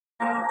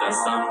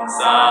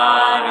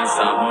संसार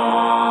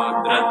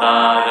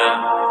समुद्रतार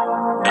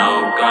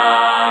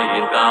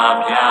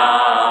नौकायिताभ्यां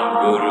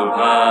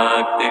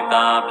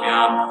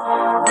गुरुभक्तिताभ्यां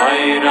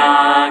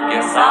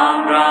वैराग्य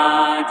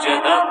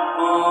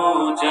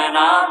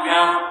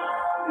साम्राज्यदपूजनाभ्यां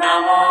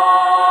नमो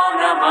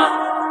नमः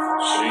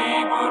श्री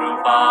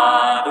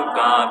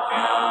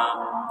गुरुपादुकाभ्यां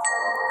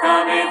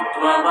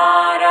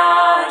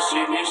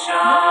कवित्ववाराशि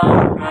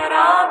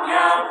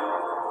निशाकराभ्यां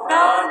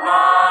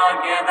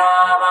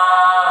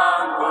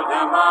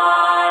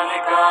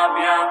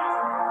दौर्भाग्यदावाङ्कुधमालिकाभ्यां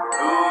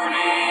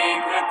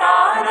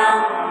दूरीकृतानां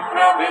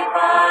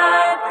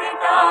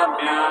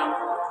प्रविपत्रिताभ्यां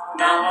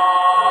नमो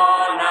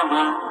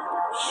नमः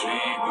श्री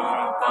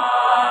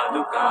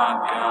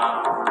गुरुपादुकाभ्यां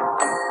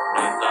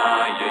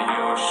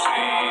नताययो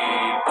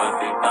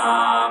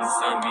श्रीपतितां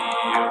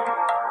समीयो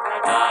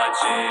कदाचिदप्याशो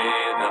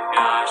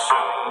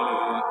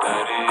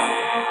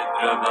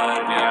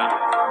दरिद्रवर्या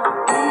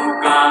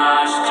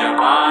मूकाश्च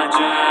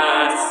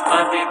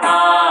वाचस्पतितां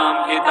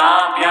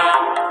हिताभ्यां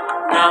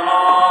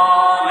नमो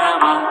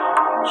नमः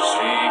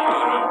श्री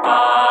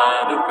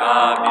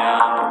गुरुपादुकाभ्यां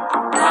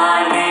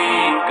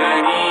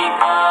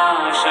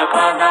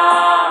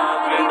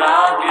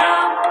कालीकरीकाशपदाकृताभ्यां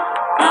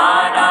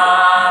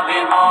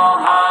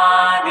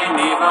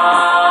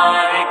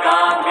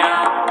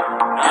नानाविमोहादिनिवारिकाभ्यां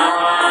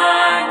नमः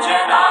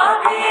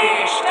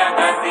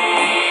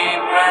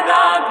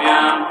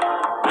जनाभीष्टगतिप्रदाभ्यां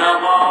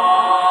नमो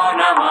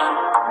नमः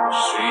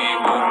श्री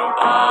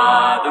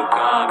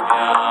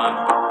गुरुपादुकाभ्यां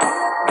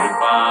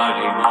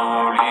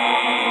कृपालिमौली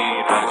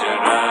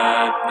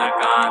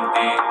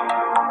रजरत्नकान्ति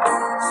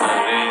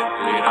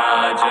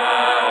सरिद्विराज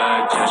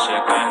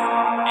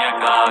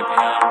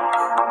झषकन्यकाभ्यां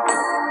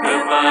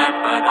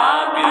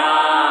नृपत्पदाभ्यां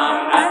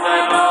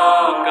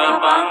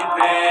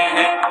नतलोकपङ्क्तेः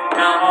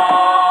नमो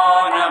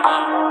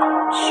नमः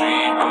श्री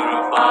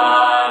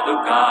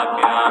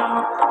गुरुपादुकाभ्यां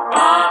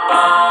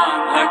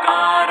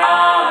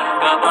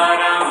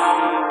पापान्धकारार्कपरं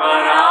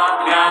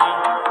पराभ्यां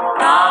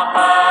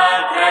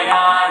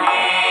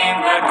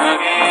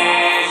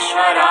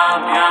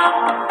तापत्रयाहीन्द्रखगेश्वराभ्यां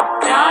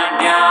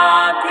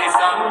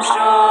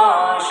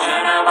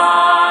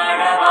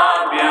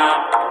जाड्यात्रिसंशोषणमाणवाभ्यां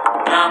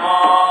नमो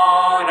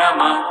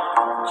नमः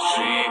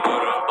श्री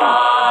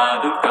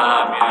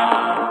गुरुपादुकाभ्यां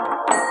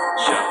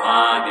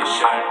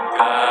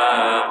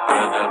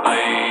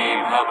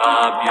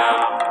शमादिषड्गप्रदवैभवाभ्यां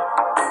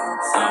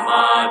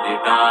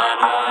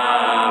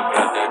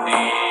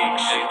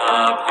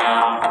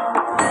समाधिदानव्रतदीक्षिताभ्यां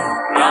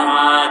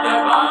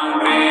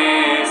प्रमादवाङ्ग्रे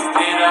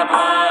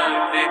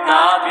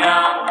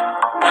स्थिरभक्तिताभ्यां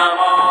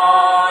नमो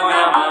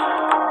नमः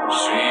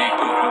श्री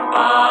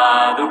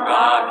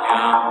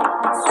गुरुपादुकाभ्यां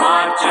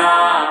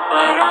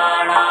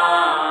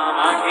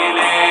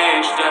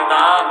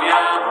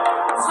स्वार्चापराणामखिलेष्टताभ्यां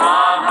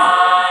स्वाहा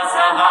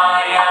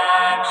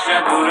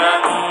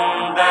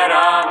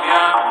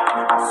सहायक्षधुरन्दराभ्यां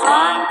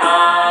स्वान्ता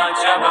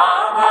च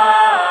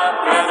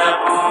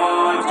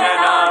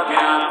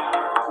भावप्रदपूजनाभ्यां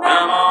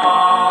नमो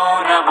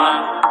नमः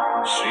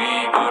श्री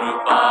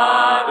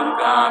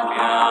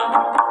गुरुपादुकाभ्यां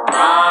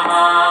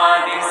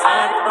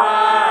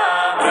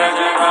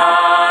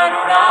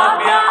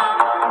कामादिसर्वव्रजकारुणाभ्यां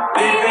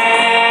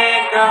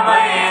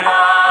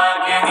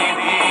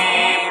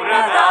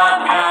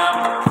विवेकवैराग्यनिधिप्रदाभ्यां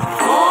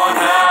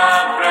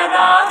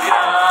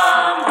बोधप्रदाभ्यां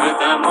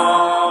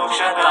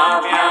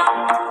कृतमोक्षताभ्यां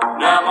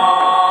नमो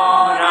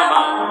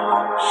नमः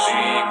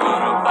श्री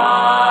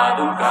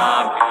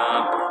गुरुपादुकाभ्यां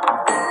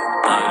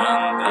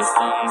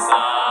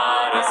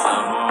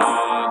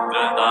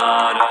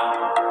अनन्तसंसारसमुद्रतार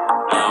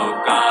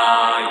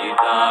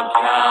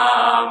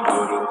नौकायिताभ्यां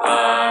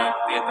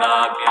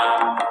गुरुभक्तिताभ्यां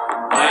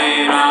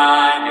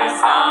वैराग्य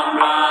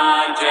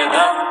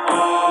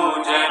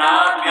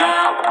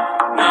साम्राज्यदपूजनाभ्यां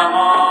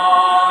नमो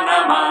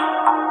नमः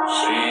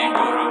श्री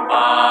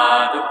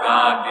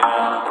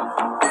गुरुपादुकाभ्यां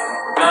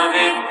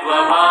कवित्ववाराशि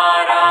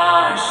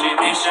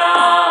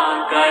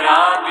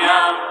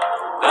निशाकराभ्यां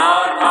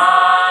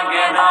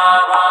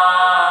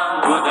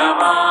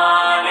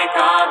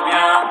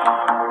दौर्भाग्यदावाङ्कुधमालिकाभ्यां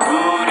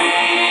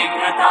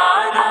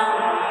दूरीकृतानां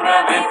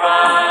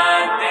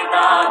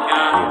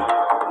प्रविपत्तिताभ्यां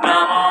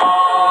नमो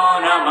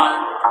नमः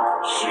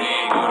श्री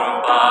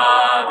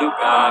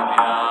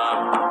गुरुपादुकाभ्यां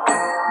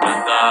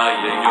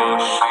नताययो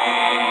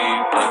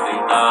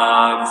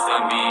श्रीपतितां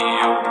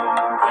समीयो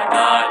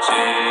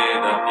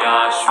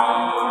कदाचिदप्याशु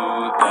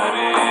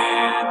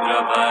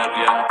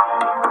दरिद्रवर्या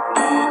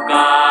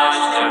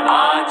मूकाश्च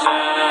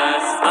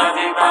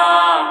वाचस्पतितां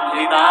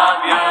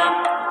हिताभ्यां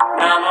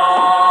नमो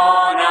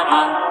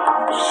नमः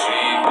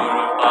श्री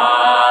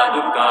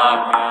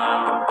गुरुपादुकाभ्यां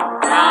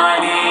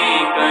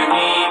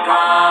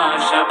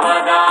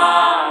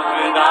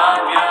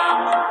कालीकरीकाशपदाकृताभ्यां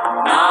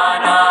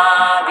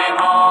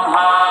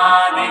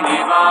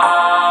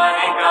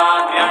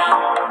नानाविमोहादिनिवारिकाभ्यां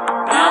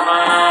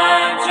नमः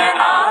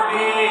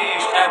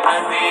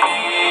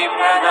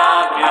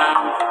जनाभीष्टगतिप्रदाभ्यां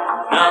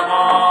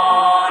नमो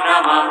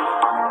नमः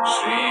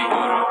श्री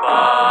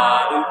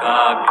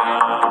गुरुपादुकाभ्यां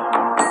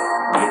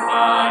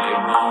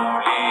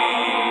कृपालिमौली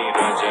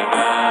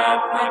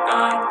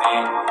रजरत्नकान्ति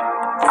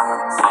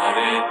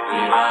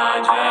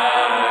सरिद्विराज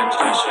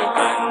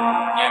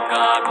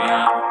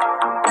झषकन्यकाभ्यां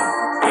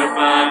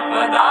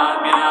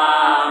कृपत्पदाभ्यां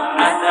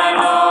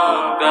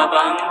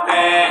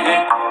पंक्तेः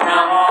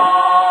नमो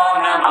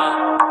नमः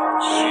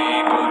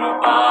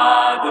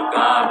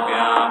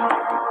श्रीगुरुपादुकाभ्याम्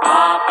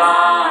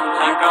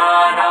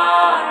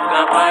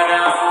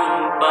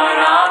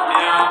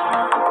पापान्धकारान्धपरम्पराभ्याम्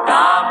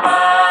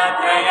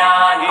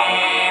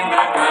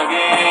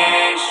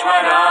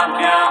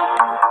तापत्रयाहीन्द्रखगेश्वराभ्याम्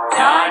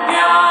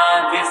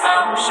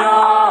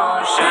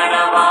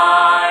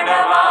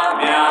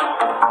जाड्याधिसंशोषणवाडवाभ्याम्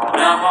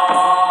नमो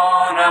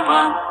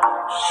नमः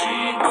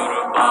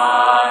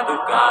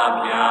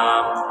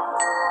श्रीगुरुपादुकाभ्याम्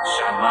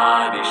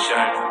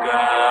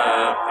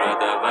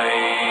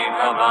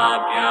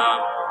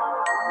शमादिषड्गप्रदवैभवाभ्याम्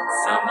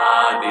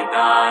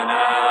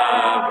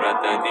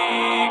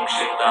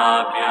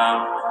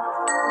समाधिदानव्रतदीक्षिताभ्याम्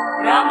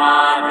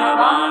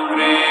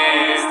रमाधवाङ्ग्रे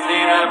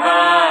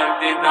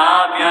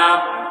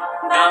स्थिरभक्तिताभ्याम्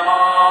नमो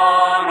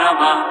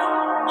नमः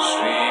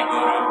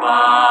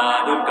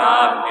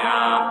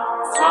श्रीगुरुपादुकाभ्याम्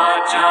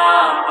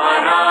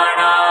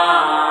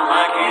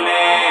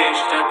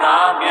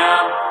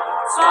स्वाचापराणामखिलेष्टताभ्याम्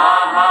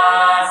स्वाहा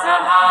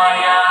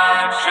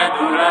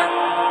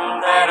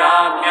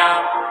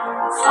सहायाक्षधुरन्धराभ्याम्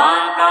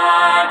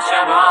स्वान्ताच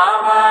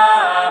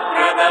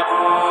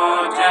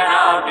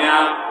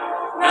भावप्रदपूजनाभ्याम्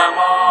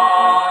नमो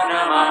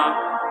नमः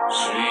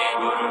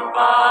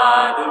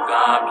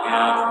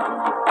श्रीगुरुपादुकाभ्याम्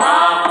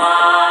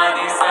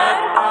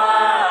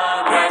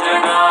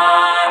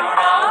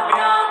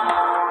कामादिसर्वाग्रजगारुणाभ्याम्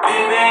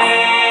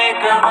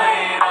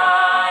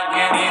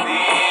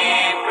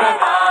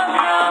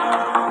विवेकवैराग्यनिधिप्रदाभ्याम्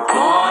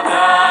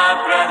बोधप्रदाभ्याम्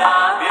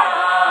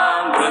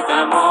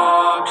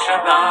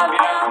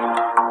मृतमोक्षदाभ्याम्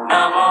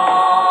नमो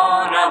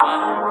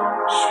नमः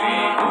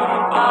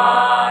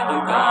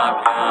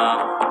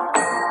श्रीगुरुपादुकाभ्याम्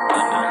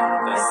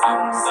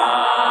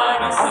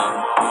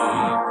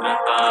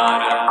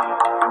अनन्तसंसारसमुद्रतार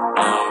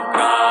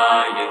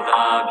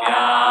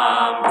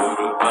नौकायिताभ्याम्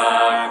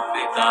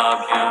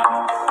गुरुभक्तिताभ्याम्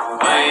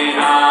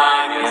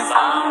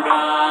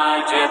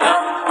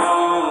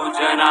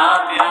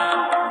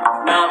वैराग्यसाम्राज्यदपूजनाभ्याम्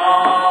नमो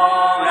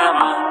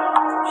नमः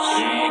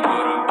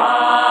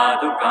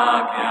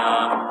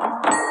श्रीगुरुपादुकाभ्याम्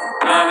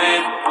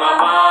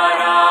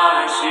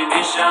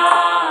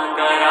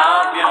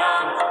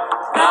कवित्ववाराशिदिशाकराभ्याम्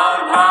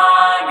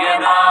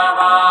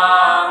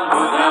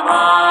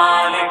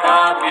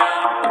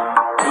दौर्भाग्यदावाम्बुधमालिकाभ्याम्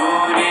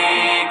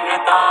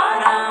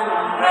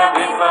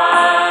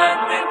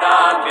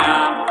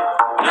दूरीकृतानम्रविपत्तिताभ्याम्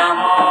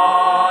नमो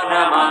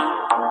नमः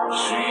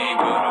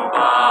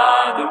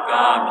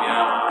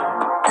श्रीगुरुपादुकाभ्याम्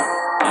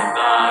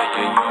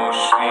कदाययो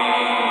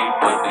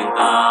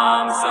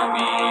श्रीपतितां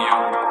समीयो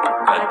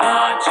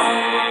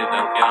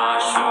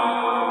कदाचिदप्याशु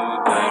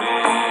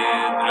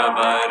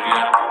दरिद्रवर्य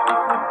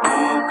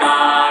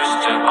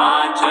मूकाश्च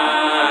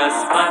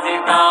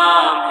वाचस्पतितां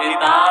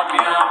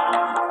हिताभ्याम्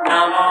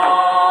नमो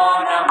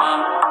नमः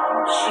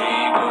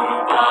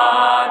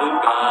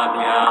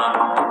श्रीगुरुपादुकाभ्याम्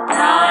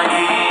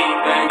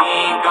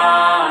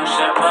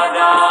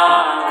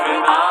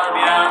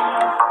नारीकनिकाशपदाकृताभ्याम्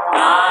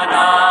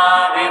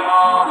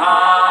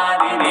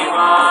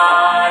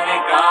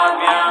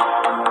नानाविमोहादिनिवारिकाभ्याम्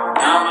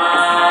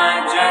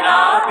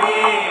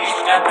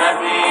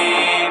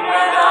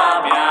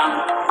नमज्जनाभीष्टप्रदीप्रदाभ्याम्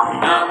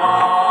नमो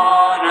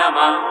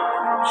नमः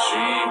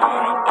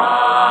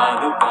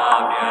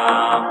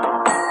श्रीगुरुपादुकाभ्याम्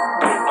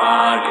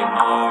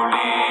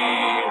कृपालिमौली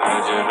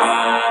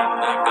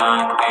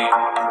रजरत्नकान्ति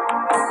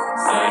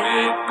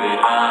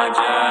सरिद्विराज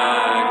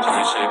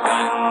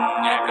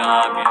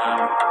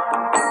झषकन्यकाभ्याम्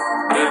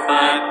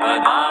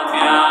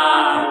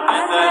कृपत्पदाभ्याम्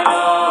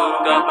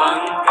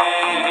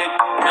नतलोकपङ्क्तेः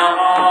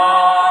नमो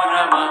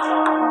नमः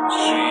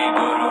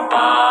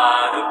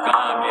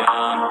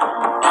श्रीगुरुपादुकाभ्याम्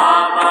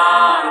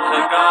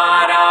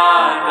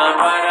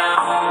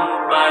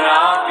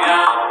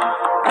पापान्धकारान्धपरम्पराभ्याम्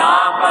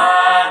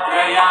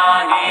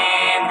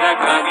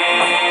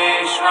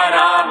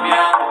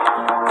तापत्रयाहीन्द्रखगेश्वराभ्याम्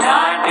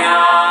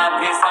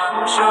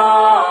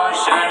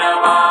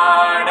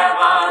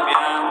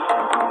जाड्याधिसंशोषणवाडवाभ्याम्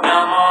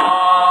नमो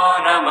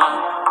नमः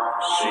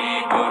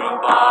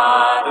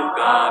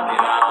श्रीगुरुपादुकाभ्याम्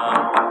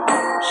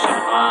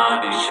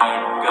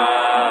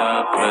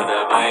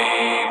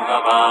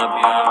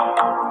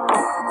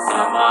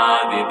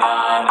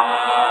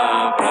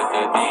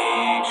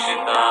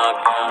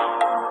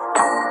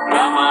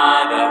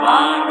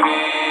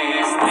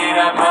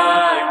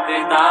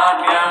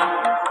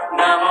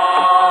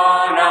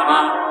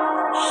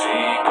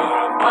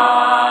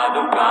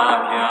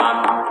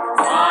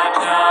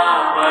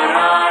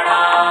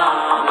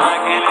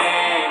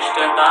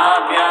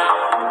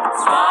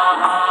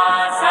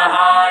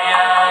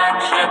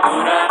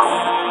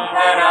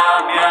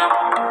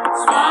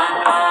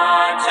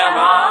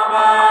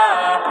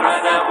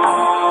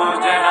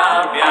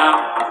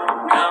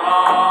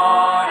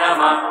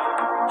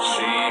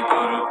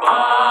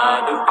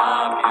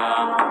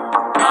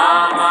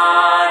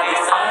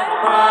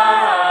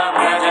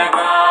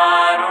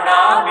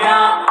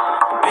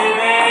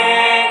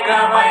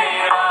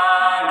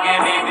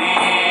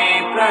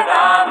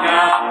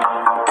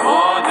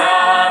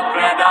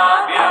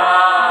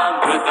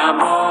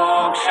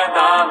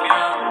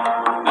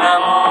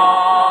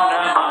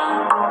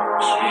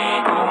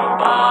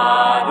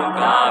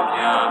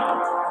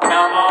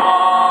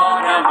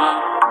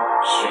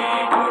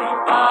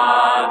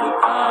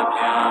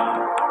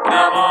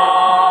नमो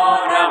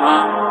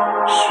नमः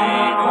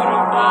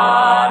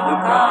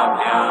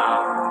श्रीगुरुपादुकाभ्याम्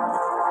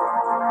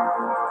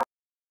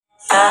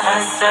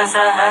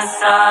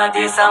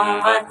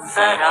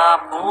सहस्रसहस्रादिसंवत्सरा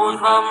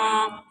पूर्वम्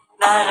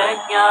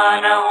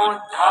नरज्ञान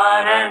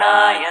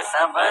उद्धारणाय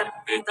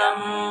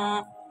समर्पितम्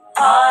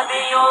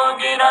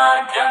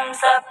आदियोगिराज्यम्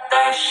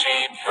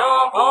सप्तर्षिभ्यो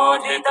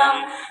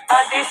बोधितम्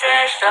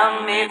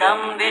अतिश्रेष्ठम्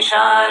इदम्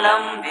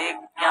विशालम्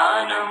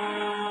विज्ञानम्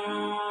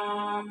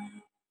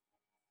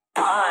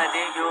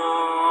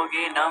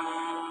आदियोगिनम्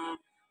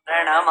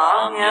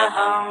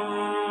प्रणमाम्यहम्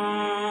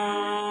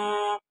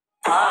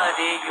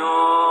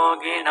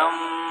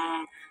आदियोगिनम्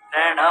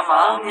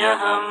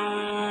प्रणमाम्यहम्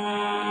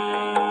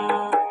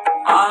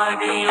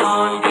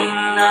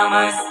आदियोगिन्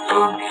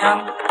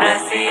नमस्तुभ्यम्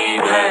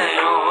प्रसीद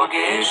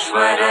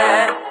योगेश्वर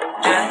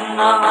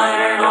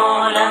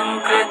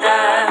जन्ममरणोऽलङ्कृत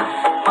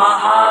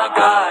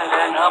महाकाल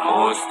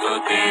नमोऽस्तु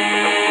ते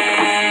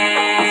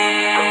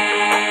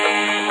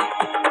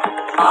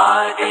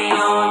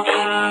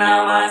आदियोगिन्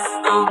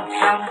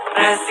नमस्तुभ्यम्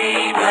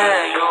प्रसीद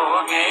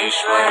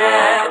योगेश्वर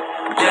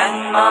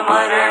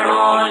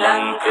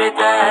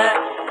जन्ममरणोऽलङ्कृत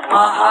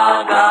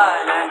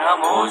महाकाल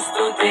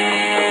नमोऽस्तु ते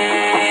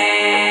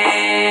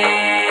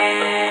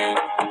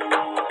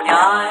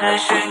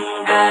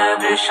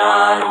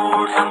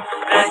ज्ञानशृङ्गवृषारूढम्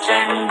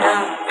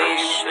प्रचण्डम्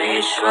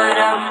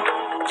विश्वेश्वरम्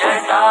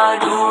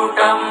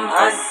जटाजूटम्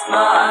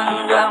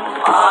भस्माङ्गम्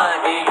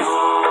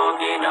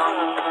आदियोगिनम्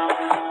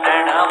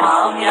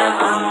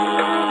प्रणमाम्यहम्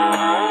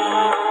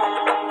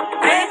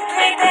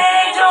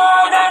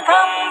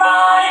पृथ्वीतेजोदकम्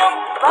वायुम्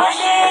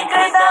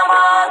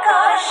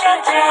वशीकृतमाकाश्य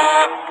च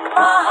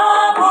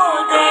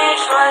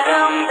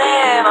महाभूतेश्वरम्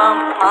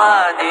देवम्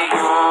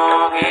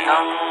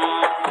आदियोगिनम्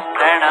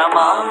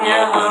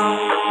प्रणमाम्यहम्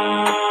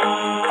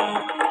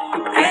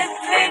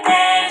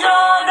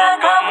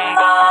पृथ्वीतेजोदकम्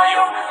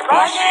वायुम्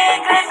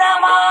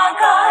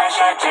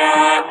वशीकृतमाकाश्य च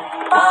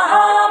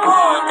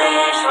महाभूतेश्वरम्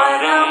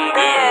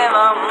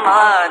देवम्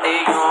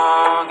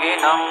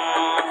आदियोगिनम्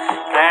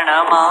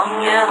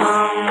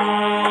प्रणमाम्यहम्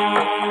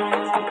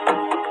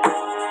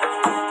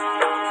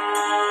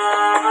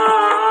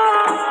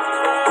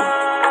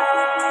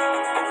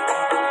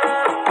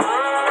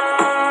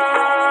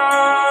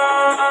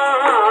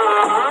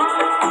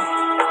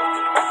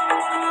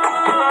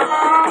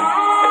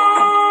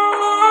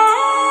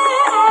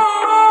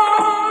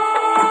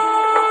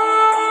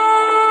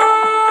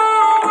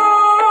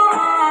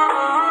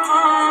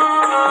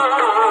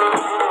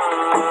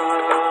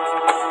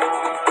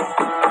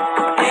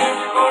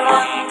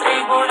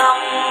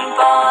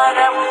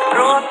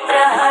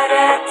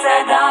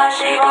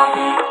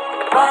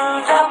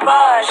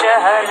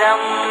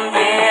पञ्चपाशहरम्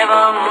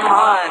देवम्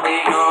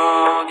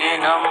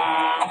आदियोगिनम्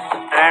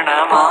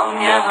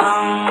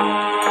प्रणमाम्यहम्